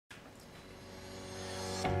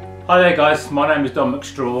Hi there guys, my name is Don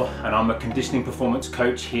McStraw and I'm a conditioning performance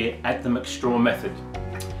coach here at the McStraw Method.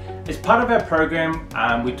 As part of our program,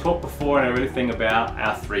 we talked before and everything about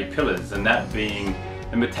our 3 pillars, and that being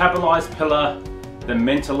the metabolized pillar, the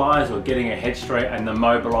mentalized or getting a head straight, and the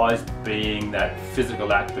mobilized being that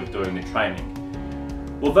physical act of doing the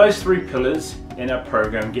training. Well, those 3 pillars in our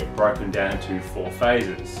program get broken down into 4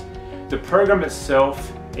 phases. The program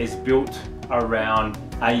itself is built around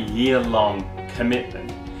a year-long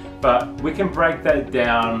commitment, but we can break that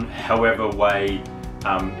down however way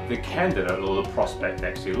the candidate or the prospect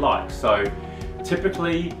actually likes. So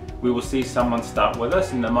typically we will see someone start with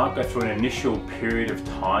us and they might go through an initial period of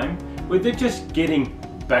time where they're just getting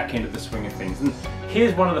back into the swing of things. And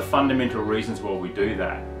here's one of the fundamental reasons why we do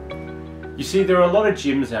that. You see, there are a lot of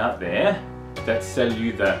gyms out there that sell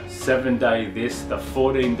you the 7-day this, the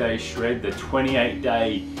 14-day shred, the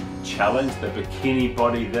 28-day challenge, the bikini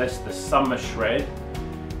body this, the summer shred.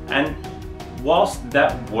 And whilst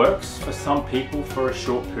that works for some people for a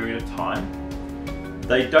short period of time,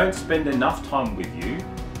 they don't spend enough time with you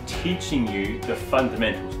teaching you the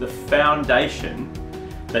fundamentals, the foundation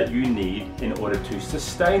that you need in order to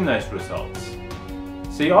sustain those results.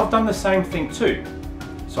 See, I've done the same thing too.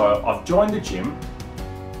 So I've joined the gym,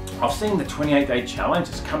 I've seen the 28-day challenge,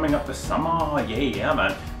 it's coming up the summer, oh yeah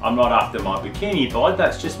man, I'm not after my bikini bod,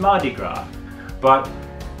 that's just Mardi Gras. But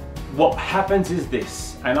what happens is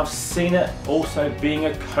this, and I've seen it also being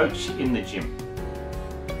a coach in the gym.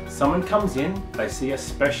 Someone comes in, they see a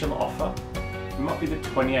special offer, it might be the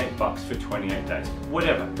 28 bucks for 28 days,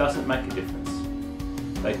 whatever, doesn't make a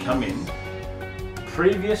difference. They come in,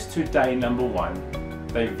 previous to day number 1,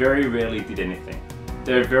 they very rarely did anything.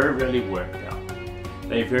 They very rarely worked out.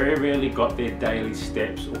 They very rarely got their daily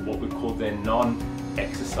steps or what we call their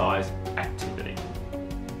non-exercise activity.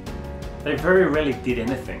 They very rarely did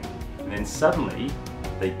anything. And then suddenly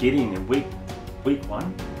they get in week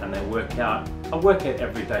 1 and they work out. I work out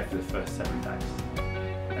every day for the first 7 days.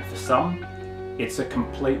 And for some, it's a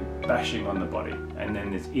complete bashing on the body. And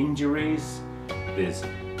then there's injuries, there's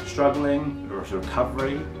struggling, there's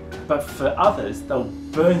recovery. But for others, they'll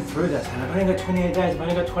burn through that. And I've only got 28 days, I've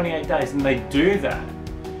only got 28 days. And they do that.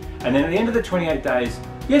 And then at the end of the 28 days,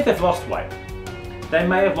 yeah, they've lost weight. They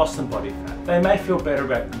may have lost some body fat. They may feel better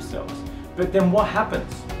about themselves. But then what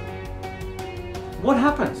happens? What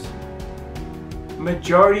happens?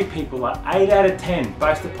 Majority of people, like 8 out of 10,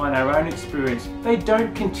 based upon our own experience, they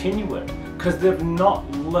don't continue it because they've not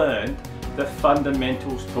learned the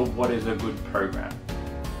fundamentals to what is a good program.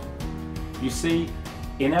 You see,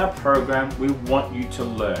 in our program, we want you to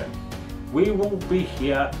learn. We will be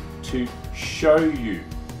here to show you.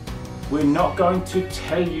 We're not going to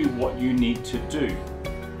tell you what you need to do.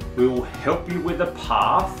 We will help you with a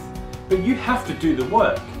path, but you have to do the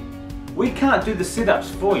work. We can't do the sit-ups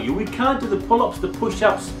for you. We can't do the pull-ups, the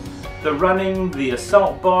push-ups, the running, the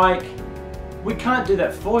assault bike. We can't do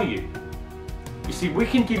that for you. You see, we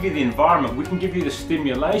can give you the environment, we can give you the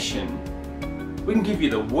stimulation, we can give you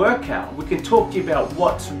the workout, we can talk to you about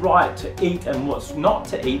what's right to eat and what's not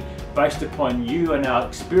to eat based upon you and our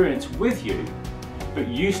experience with you, but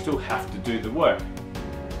you still have to do the work.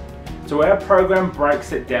 So our program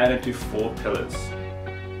breaks it down into 4 pillars.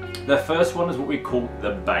 The first one is what we call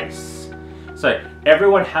the base. So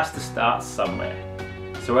everyone has to start somewhere.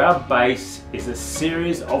 So our base is a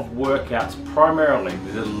series of workouts primarily.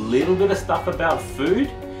 There's a little bit of stuff about food,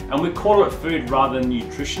 and we call it food rather than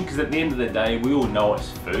nutrition because at the end of the day we all know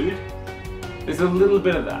it's food. There's a little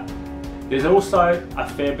bit of that. There's also a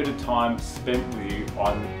fair bit of time spent with you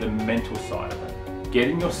on the mental side of it.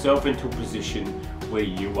 Getting yourself into a position where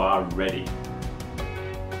you are ready.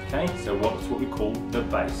 Okay, so what's what we call the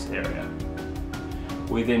base area.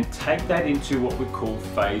 We then take that into what we call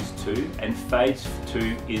phase 2, and phase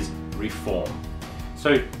 2 is reform.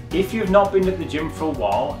 So if you've not been at the gym for a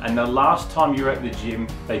while and the last time you were at the gym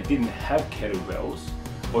they didn't have kettlebells,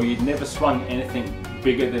 or you'd never swung anything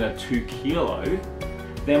bigger than a 2 kilo,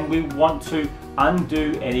 then we want to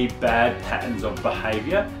undo any bad patterns of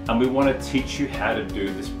behavior and we want to teach you how to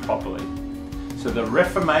do this properly. So the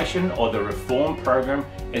reformation or the reform program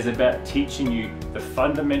is about teaching you the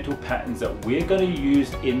fundamental patterns that we're going to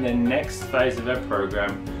use in the next phase of our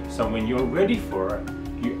program, so when you're ready for it,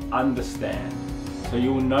 you understand. So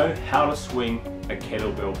you'll know how to swing a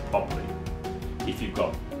kettlebell properly. If you've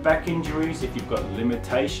got back injuries, if you've got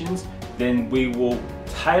limitations, then we will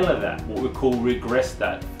tailor that, what we call regress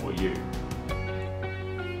that for you.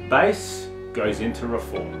 Base goes into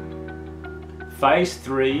reform. Phase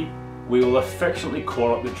 3, we will affectionately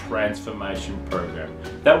call it the transformation program.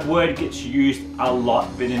 That word gets used a lot,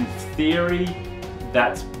 but in theory,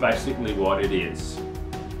 that's basically what it is.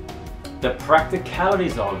 The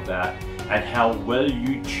practicalities of that and how well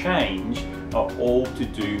you change are all to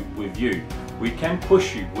do with you. We can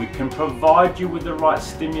push you, we can provide you with the right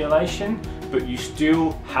stimulation, but you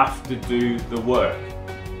still have to do the work.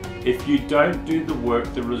 If you don't do the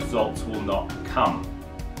work, the results will not come.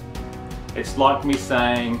 It's like me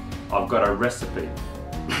saying, I've got a recipe.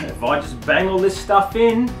 If I just bang all this stuff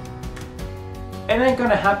in, it ain't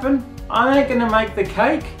gonna happen. I ain't gonna make the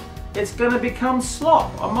cake. It's gonna become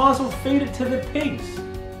slop. I might as well feed it to the pigs.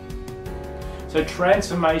 So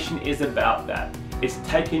transformation is about that. It's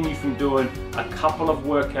taking you from doing a couple of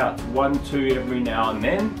workouts, 1, 2 every now and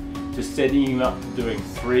then, to setting you up to doing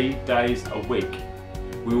 3 days a week.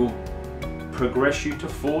 We will progress you to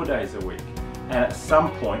 4 days a week. And at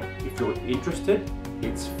some point, if you're interested,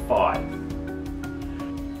 it's 5.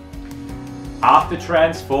 After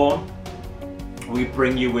transform, we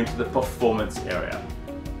bring you into the performance area.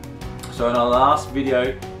 So in our last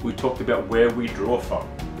video, we talked about where we draw from.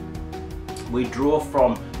 We draw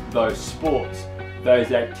from those sports,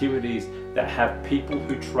 those activities that have people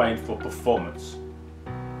who train for performance.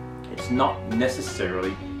 It's not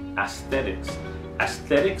necessarily aesthetics.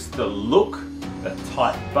 Aesthetics, the look, the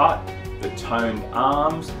tight butt, the toned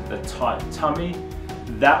arms, the tight tummy,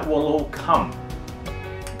 that will all come.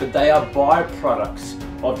 But they are byproducts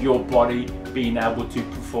of your body being able to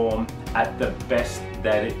perform at the best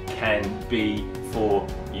that it can be for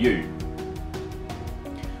you.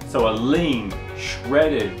 So a lean,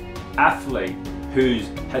 shredded athlete who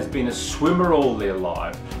has been a swimmer all their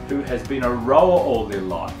life, who has been a rower all their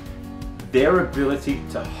life, their ability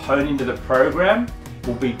to hone into the program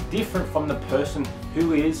will be different from the person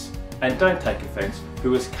who is, and don't take offense,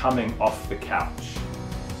 who is coming off the couch.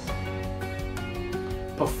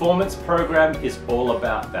 Performance program is all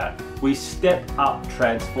about that. We step up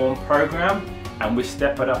transform program and we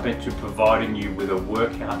step it up into providing you with a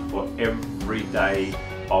workout for every day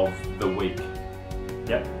of the week.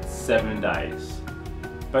 Yep, 7 days.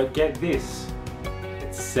 But get this,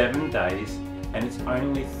 it's 7 days and it's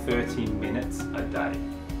only 30 minutes a day.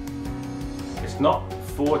 It's not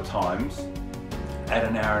 4 times at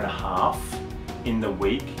an hour and a half in the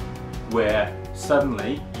week where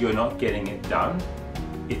suddenly you're not getting it done.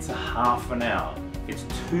 It's a half an hour. It's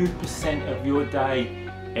 2% of your day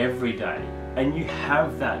every day, and you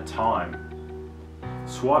have that time.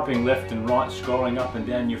 Swiping left and right, scrolling up and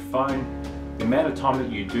down your phone, the amount of time that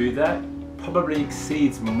you do that probably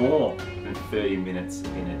exceeds more than 30 minutes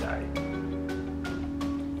in a day.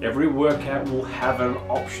 Every workout will have an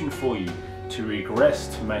option for you to regress,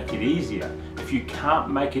 to make it easier. If you can't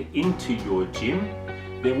make it into your gym,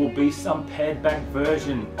 there will be some pared back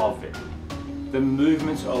version of it. The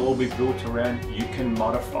movements will all be built around you can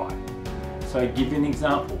modify. So I'll give you an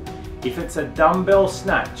example. If it's a dumbbell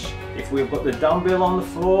snatch, if we've got the dumbbell on the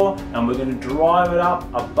floor and we're going to drive it up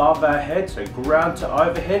above our head, so ground to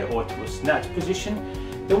overhead or to a snatch position,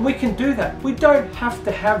 then we can do that. We don't have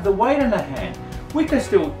to have the weight in our hand. We can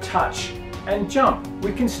still touch and jump.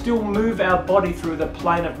 We can still move our body through the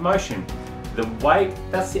plane of motion. The weight,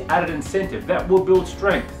 that's the added incentive. That will build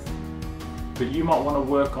strength. But you might want to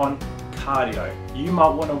work on cardio. You might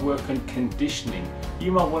want to work on conditioning.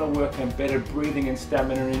 You might want to work on better breathing and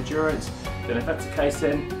stamina and endurance. Then if that's the case,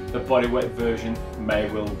 then the bodyweight version may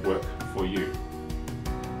well work for you.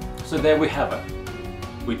 So there we have it.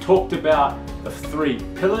 We talked about the 3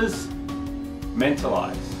 pillars: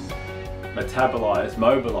 mentalize, metabolize,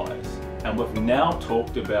 mobilize. And we've now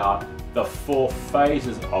talked about the 4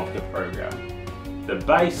 phases of the program: the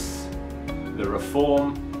base, the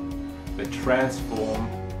reform, the transform,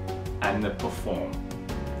 and the perform.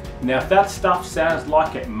 Now if that stuff sounds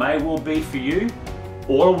like it may well be for you,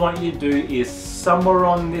 all I want you to do is somewhere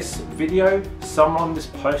on this video, somewhere on this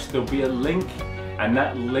post, there'll be a link, and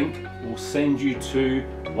that link will send you to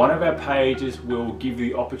one of our pages where we'll give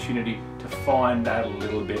you the opportunity to find out a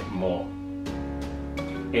little bit more.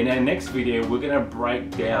 In our next video, we're going to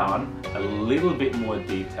break down a little bit more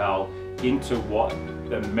detail into what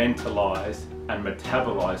the mentalized and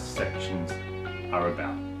metabolized sections are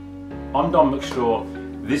about. I'm Don McStraw,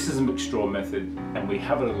 this is the McStraw Method, and we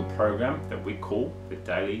have a little program that we call the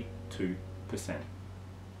Daily 2%.